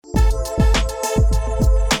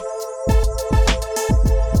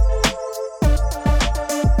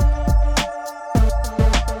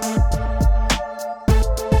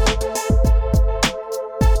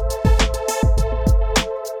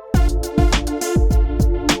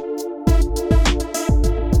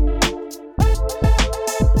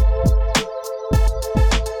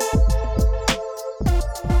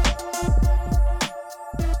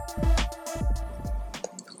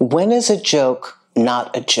When is a joke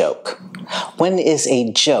not a joke? When is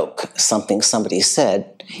a joke, something somebody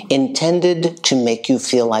said, intended to make you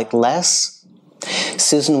feel like less?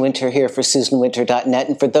 Susan Winter here for SusanWinter.net.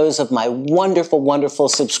 And for those of my wonderful, wonderful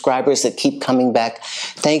subscribers that keep coming back,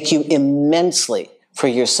 thank you immensely for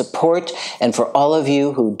your support, and for all of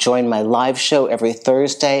you who join my live show every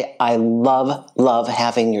Thursday. I love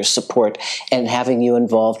having your support and having you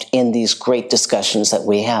involved in these great discussions that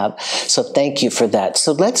we have. So thank you for that.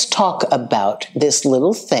 So let's talk about this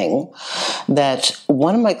little thing that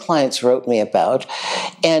one of my clients wrote me about,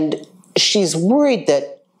 and she's worried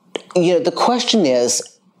that, the question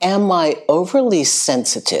is, am I overly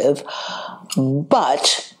sensitive?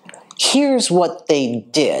 But here's what they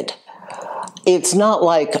did. It's not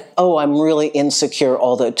like, oh, I'm really insecure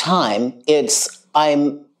all the time. It's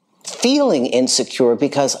I'm feeling insecure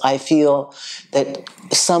because I feel that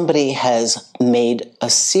somebody has made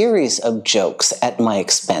a series of jokes at my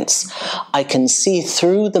expense. I can see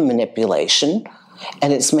through the manipulation,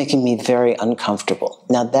 and it's making me very uncomfortable.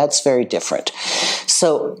 Now, that's very different.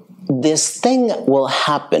 So this thing will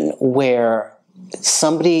happen where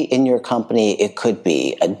somebody in your company, it could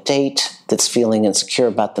be a date that's feeling insecure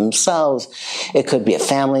about themselves. It could be a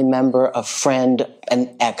family member, a friend,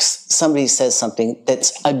 an ex. Somebody says something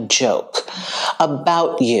that's a joke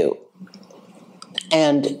about you.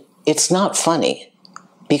 And it's not funny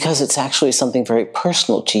because it's actually something very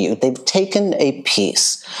personal to you. They've taken a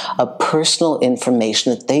piece of personal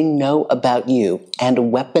information that they know about you and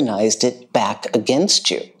weaponized it back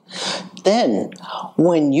against you. Then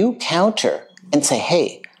when you counter and say,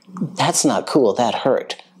 hey, that's not cool, that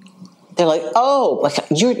hurt, they're like, oh,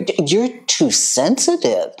 you're too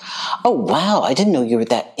sensitive. Oh, wow, I didn't know you were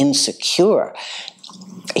that insecure.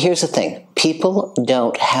 Here's the thing. People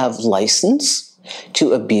don't have license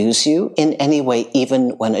to abuse you in any way,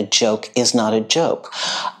 even when a joke is not a joke.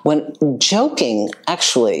 When joking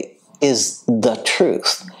actually is the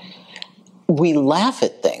truth, we laugh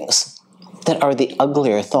at things that are the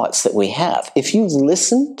uglier thoughts that we have. If you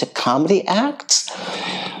listen to comedy acts,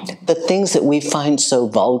 the things that we find so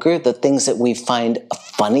vulgar, the things that we find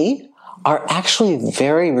funny, are actually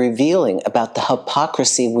very revealing about the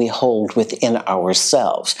hypocrisy we hold within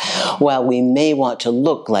ourselves. While we may want to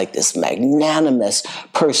look like this magnanimous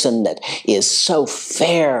person that is so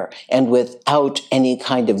fair and without any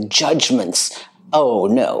kind of judgments, oh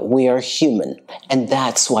no, we are human. And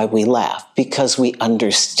that's why we laugh, because we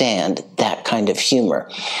understand that kind of humor.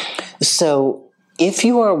 So if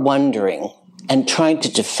you are wondering and trying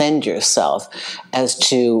to defend yourself as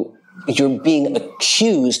to you're being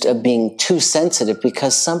accused of being too sensitive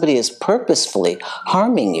because somebody is purposefully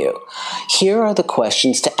harming you, here are the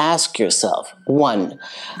questions to ask yourself. 1,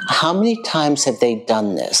 how many times have they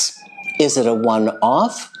done this? Is it a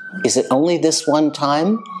one-off? Is it only this one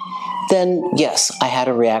time? Then yes, I had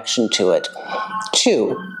a reaction to it.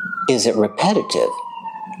 2, is it repetitive?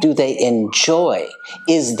 Do they enjoy?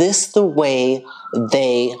 Is this the way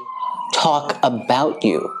they talk about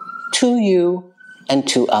you, to you, and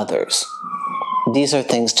to others? These are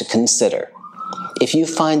things to consider. If you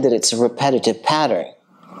find that it's a repetitive pattern,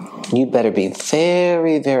 you better be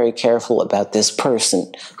very, very careful about this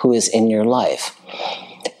person who is in your life.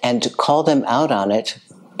 And to call them out on it,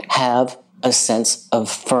 have a sense of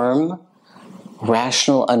firm,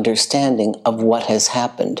 rational understanding of what has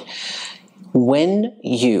happened. When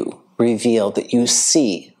you reveal that you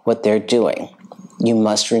see what they're doing, you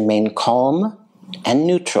must remain calm and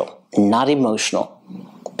neutral, not emotional,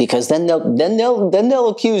 because then they'll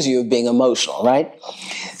accuse you of being emotional, right?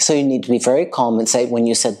 So you need to be very calm and say, when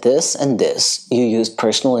you said this and this, you used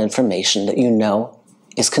personal information that you know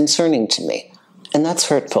is concerning to me, and that's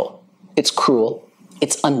hurtful. It's cruel.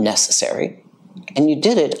 It's unnecessary. And you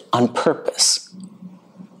did it on purpose,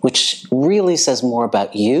 which really says more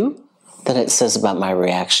about you than it says about my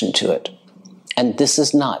reaction to it. And this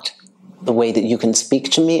is not the way that you can speak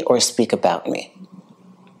to me or speak about me.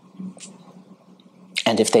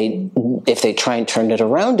 And if they try and turn it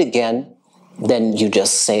around again, then you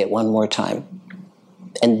just say it one more time.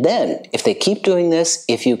 And then, if they keep doing this,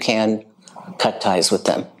 if you can, cut ties with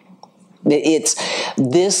them. It's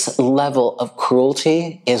this level of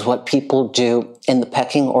cruelty is what people do in the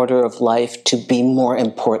pecking order of life to be more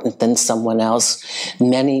important than someone else.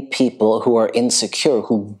 Many people who are insecure,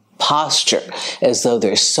 who posture as though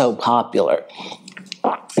they're so popular,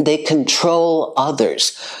 they control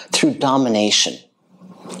others through domination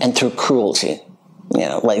and through cruelty.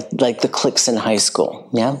 Like the cliques in high school.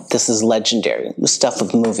 Yeah, this is legendary, the stuff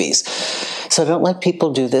of movies. So don't let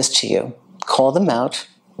people do this to you. Call them out.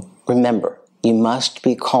 Remember, You must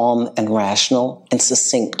be calm and rational and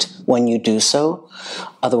succinct when you do so.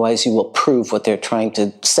 Otherwise, you will prove what they're trying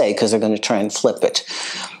to say because they're going to try and flip it.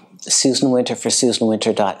 Susan Winter for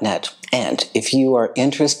SusanWinter.net. And if you are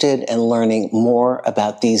interested in learning more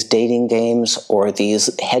about these dating games or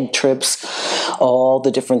these head trips, all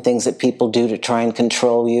the different things that people do to try and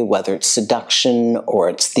control you, whether it's seduction or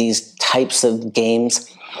it's these types of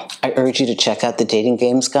games, I urge you to check out the Dating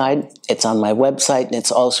Games Guide. It's on my website, and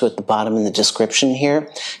it's also at the bottom in the description here.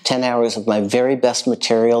 10 hours of my very best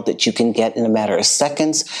material that you can get in a matter of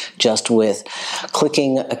seconds, just with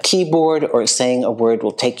clicking a keyboard or saying a word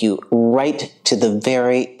will take you right to the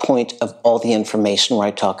very point of all the information where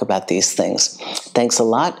I talk about these things. Thanks a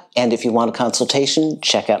lot, and if you want a consultation,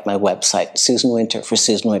 check out my website, Susan Winter for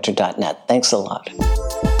SusanWinter.net. Thanks a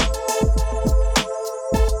lot.